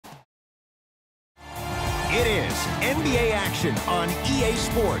is NBA action on EA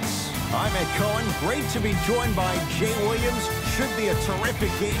Sports. I'm Ed Cohen. Great to be joined by Jay Williams. Should be a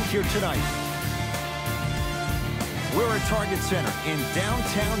terrific game here tonight. We're at Target Center in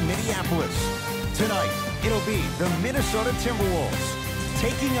downtown Minneapolis. Tonight, it'll be the Minnesota Timberwolves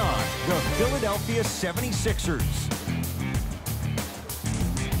taking on the Philadelphia 76ers.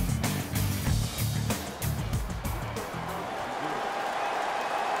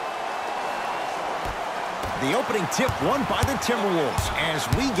 The opening tip won by the Timberwolves as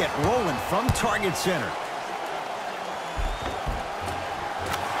we get rolling from Target Center.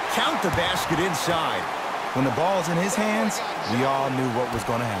 Count the basket inside. When the ball's in his hands, we all knew what was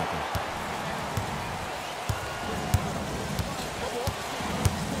going to happen.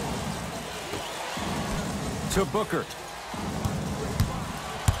 To Booker.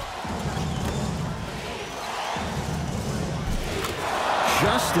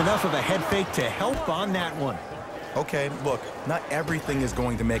 Just enough of a head fake to help on that one. Okay, look, not everything is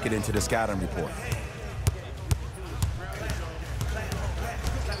going to make it into the scouting report.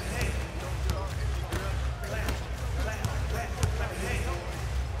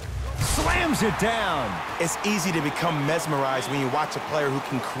 Slams it down. It's easy to become mesmerized when you watch a player who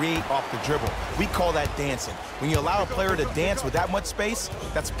can create off the dribble. We call that dancing. When you allow a player to dance with that much space,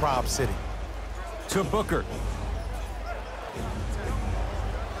 that's Prob City. To Booker.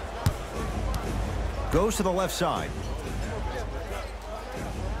 Goes to the left side.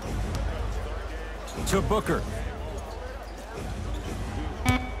 To Booker.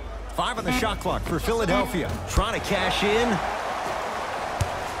 5 on the shot clock for Philadelphia. Trying to cash in.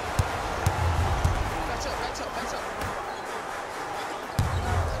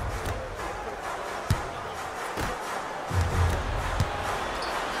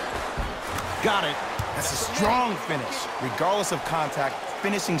 Got it. That's a strong finish. Regardless of contact,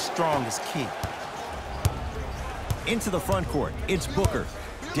 finishing strong is key. Into the front court. It's Booker.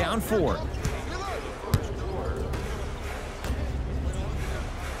 Down 4.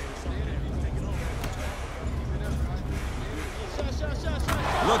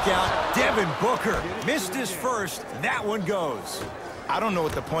 Look out. Devin Booker. Missed his first. That one goes. I don't know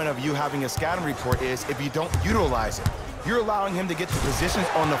what the point of you having a scouting report is if you don't utilize it. You're allowing him to get to positions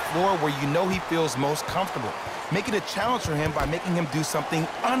on the floor where you know he feels most comfortable. Make it a challenge for him by making him do something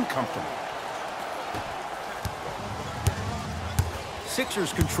uncomfortable.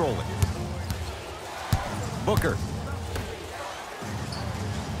 Sixers control it. Booker.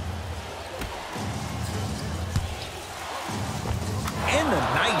 And a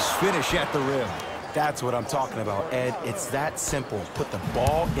nice finish at the rim. That's what I'm talking about, Ed. It's that simple. Put the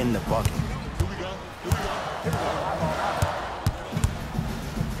ball in the bucket.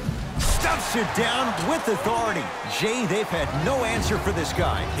 Stuffs it down with authority. Jay, they've had no answer for this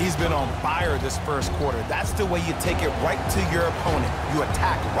guy. He's been on fire this first quarter. That's the way you take it right to your opponent. You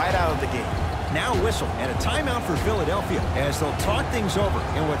attack right out of the gate. Now whistle and a timeout for Philadelphia as they'll talk things over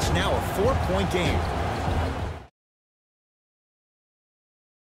in what's now a 4-point game.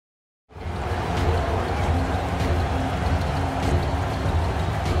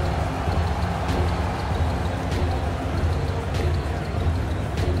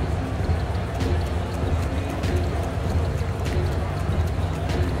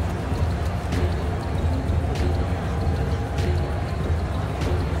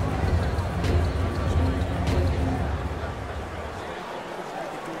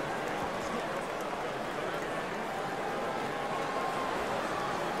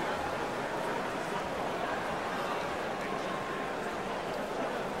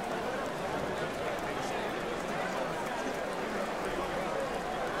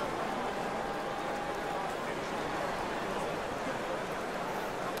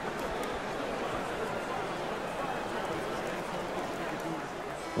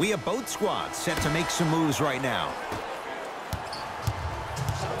 We have both squads set to make some moves right now.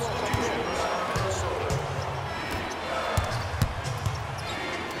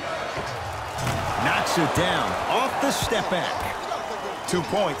 Knocks it down off the step back. 2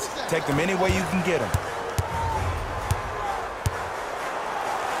 points. Take them any way you can get them.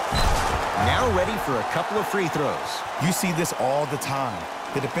 Now ready for a couple of free throws. You see this all the time.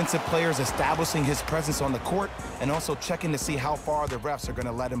 The defensive players establishing his presence on the court and also checking to see how far the refs are going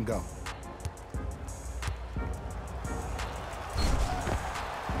to let him go.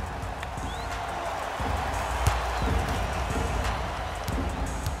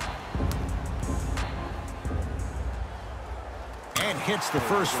 And hits the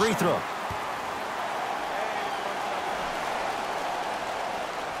first free throw.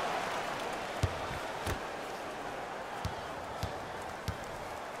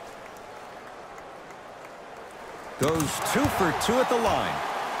 Goes 2 for 2 at the line.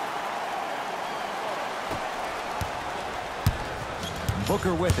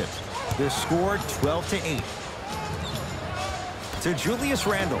 Booker with it. The score 12-8. To Julius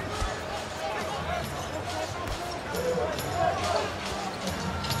Randle.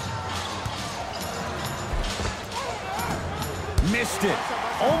 Missed it.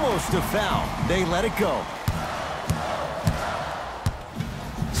 Almost a foul. They let it go.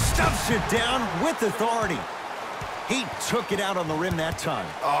 Stuffs it down with authority. He took it out on the rim that time.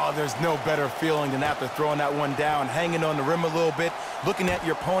 Oh, there's no better feeling than after throwing that one down, hanging on the rim a little bit, looking at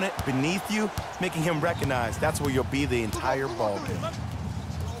your opponent beneath you, making him recognize that's where you'll be the entire ball game.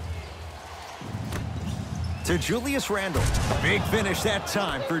 To Julius Randle. Big finish that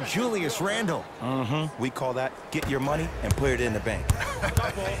time for Julius Randle. We call that get your money and put it in the bank.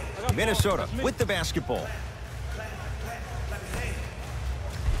 Minnesota with the basketball.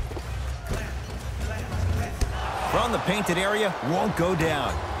 From the painted area, won't go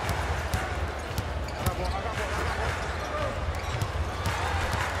down.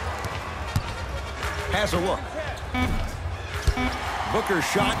 Has a look. Booker's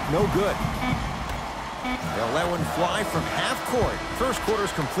shot, no good. They'll let one fly from half court. First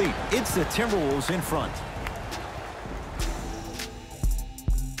quarter's complete. It's the Timberwolves in front.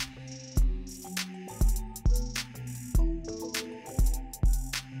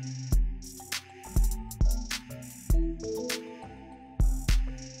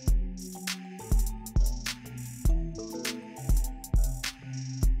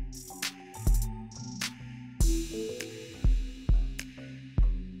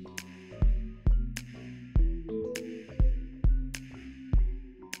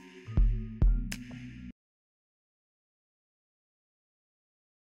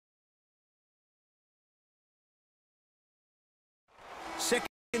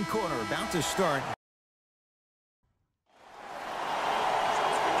 Second quarter about to start.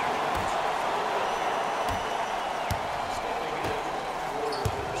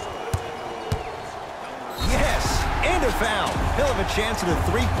 Yes, and a foul. He'll have a chance at a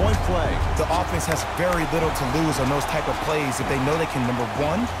three-point play. The offense has very little to lose on those type of plays if they know they can, number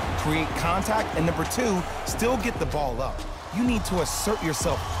one, create contact, and number two, still get the ball up. You need to assert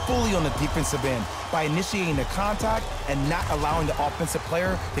yourself fully on the defensive end by initiating the contact and not allowing the offensive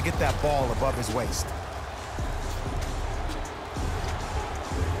player to get that ball above his waist.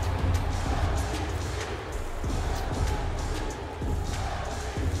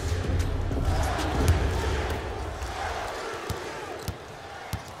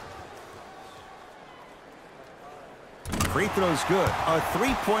 Free throw's good. A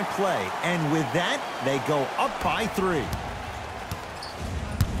three-point play. And with that, they go up by 3.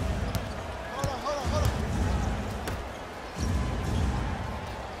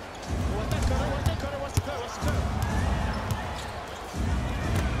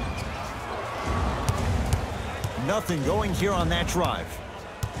 Nothing going here on that drive.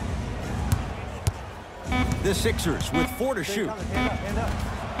 The Sixers with 4 to shoot.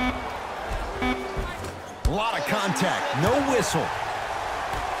 A lot of contact, no whistle.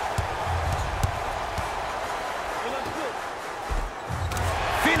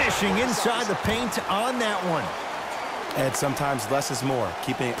 Finishing inside the paint on that one. And sometimes less is more.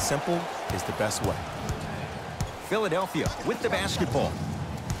 Keeping it simple is the best way. Philadelphia with the basketball.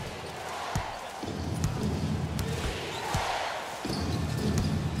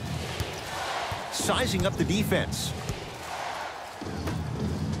 Sizing up the defense.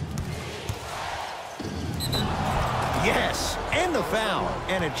 Yes, and the foul.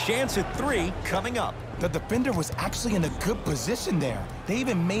 And a chance at 3 coming up. The defender was actually in a good position there. They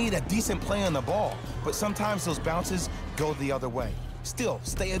even made a decent play on the ball. But sometimes those bounces go the other way. Still,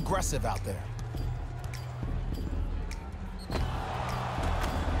 stay aggressive out there.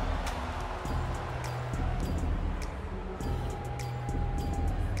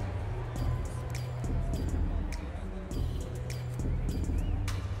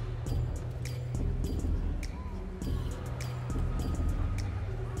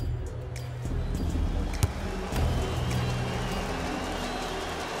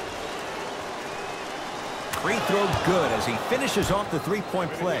 Free throw good as he finishes off the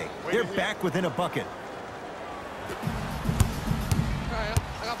three-point play. They're back within a bucket.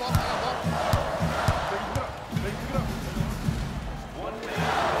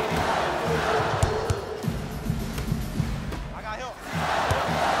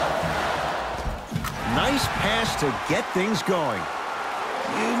 Nice pass to get things going.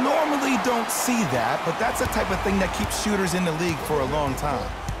 You normally don't see that, but that's the type of thing that keeps shooters in the league for a long time.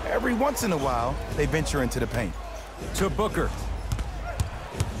 Every once in a while, they venture into the paint. To Booker.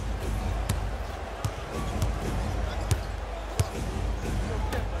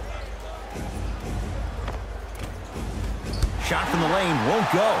 the lane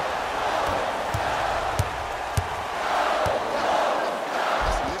won't go.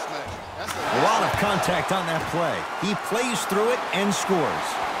 A lot of contact on that play. He plays through it and scores.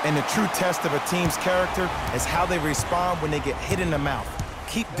 And the true test of a team's character is how they respond when they get hit in the mouth.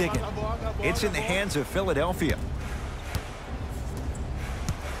 Keep digging. It's in the hands of Philadelphia.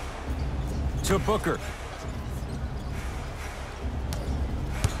 To Booker.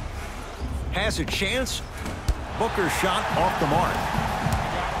 Has a chance. Booker's shot off the mark.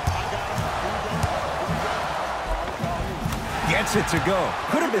 Gets it to go.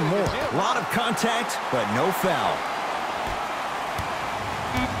 Could have been more. A lot of contact, but no foul.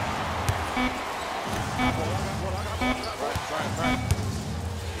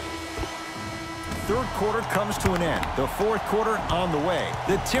 Third quarter comes to an end. The fourth quarter on the way.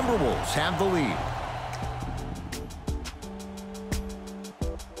 The Timberwolves have the lead.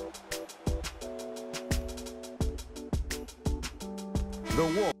 The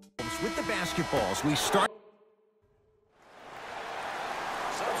Wolves with the basketballs. We start.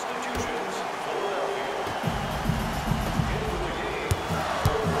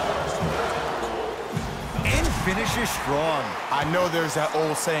 And finishes strong. I know there's that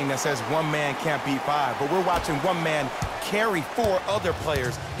old saying that says one man can't beat five, but we're watching one man carry four other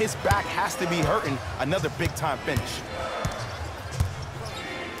players. His back has to be hurting. Another big-time finish.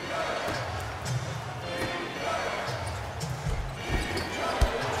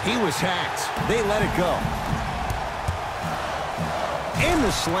 He was hacked. They let it go. And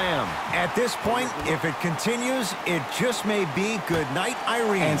the slam. At this point, if it continues, it just may be good night,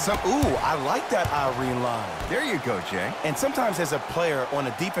 Irene. And ooh, I like that Irene line. There you go, Jay. And sometimes as a player on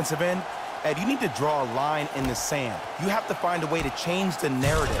a defensive end, Ed, you need to draw a line in the sand. You have to find a way to change the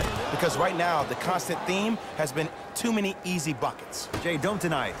narrative because right now the constant theme has been too many easy buckets. Jay, don't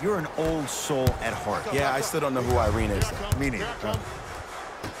deny it. You're an old soul at heart. Yeah, I still don't know who Irene is. Me neither. Huh?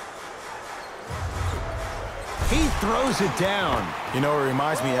 He throws it down. You know, it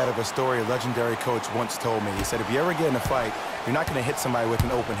reminds me, Ed, of a story a legendary coach once told me. He said, if you ever get in a fight, you're not going to hit somebody with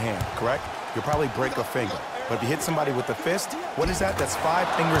an open hand, correct? You'll probably break a finger. But if you hit somebody with a fist, what is that? That's 5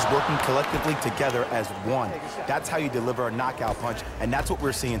 fingers working collectively together as one. That's how you deliver a knockout punch, and that's what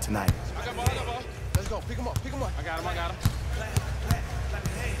we're seeing tonight. Let's go. Pick him up. Pick him up. I got him.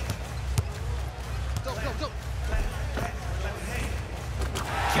 Go.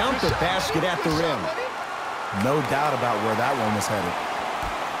 Count the basket at the rim. No doubt about where that one was headed.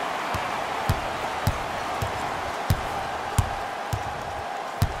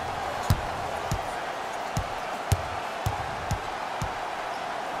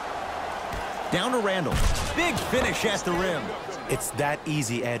 Down to Randall. Big finish at the rim. It's that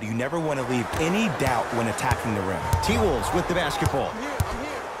easy, Ed. You never want to leave any doubt when attacking the rim. T-Wolves with the basketball. I'm here.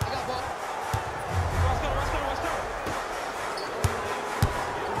 I got ball. Let's go.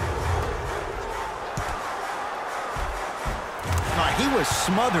 He was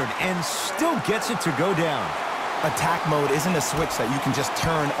smothered and still gets it to go down. Attack mode isn't a switch that you can just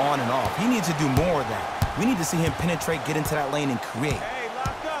turn on and off. He needs to do more of that. We need to see him penetrate, get into that lane, and create. Hey,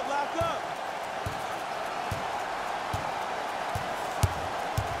 lock up.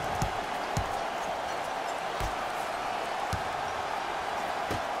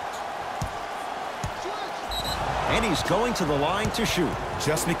 And he's going to the line to shoot.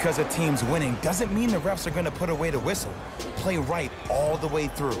 Just because a team's winning doesn't mean the refs are going to put away the whistle. Play right all the way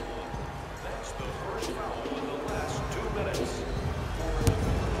through. That's the first foul in the last 2 minutes.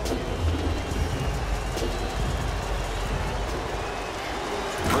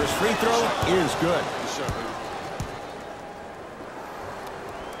 First free throw is good.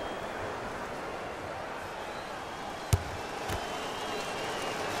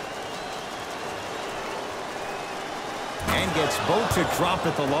 And gets both to drop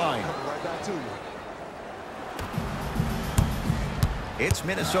at the line. Right back to you. It's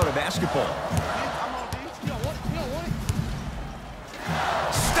Minnesota basketball. I'm on D. You don't want it.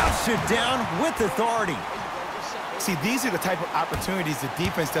 Stuffs it down with authority. See, these are the type of opportunities the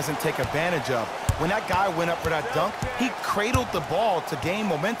defense doesn't take advantage of. When that guy went up for that dunk, he cradled the ball to gain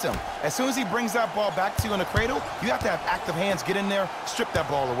momentum. As soon as he brings that ball back to you in the cradle, you have to have active hands get in there, strip that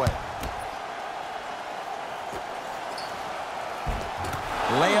ball away.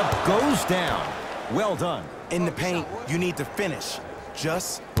 Layup goes down. Well done. In the paint, you need to finish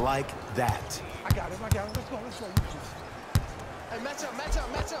just like that. I got him. Let's go. Hey, match up.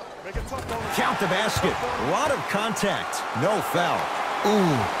 Make it tough, don't Count the basket. A lot of contact. No foul.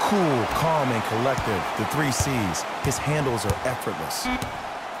 Ooh, cool, calm, and collective. The 3 C's. His handles are effortless.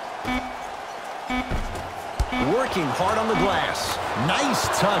 Working hard on the glass. Nice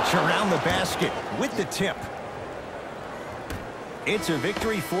touch around the basket with the tip. It's a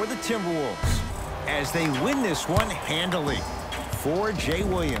victory for the Timberwolves as they win this one handily. For Jay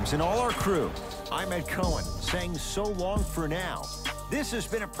Williams and all our crew, I'm Ed Cohen saying so long for now. This has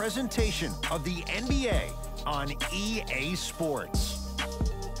been a presentation of the NBA on EA Sports.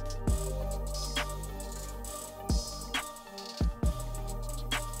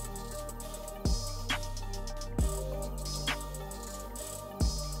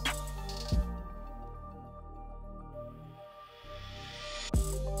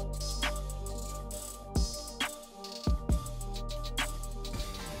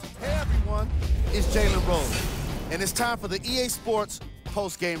 It's Jalen Rose, and it's time for the EA Sports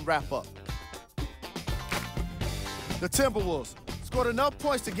post-game wrap-up. The Timberwolves scored enough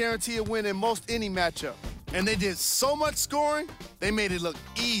points to guarantee a win in most any matchup, and they did so much scoring, they made it look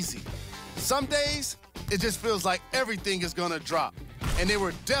easy. Some days, it just feels like everything is gonna drop, and they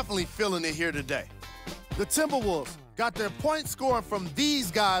were definitely feeling it here today. The Timberwolves got their point scoring from these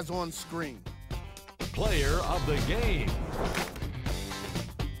guys on screen. Player of the game.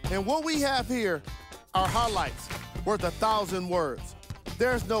 And what we have here are highlights worth 1,000 words.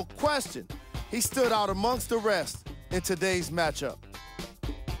 There's no question he stood out amongst the rest in today's matchup.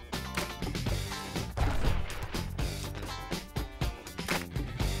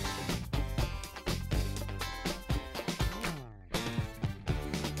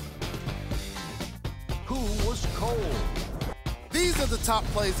 Who was cold? These are the top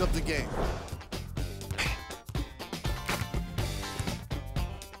plays of the game.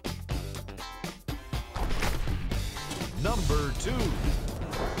 Number 2.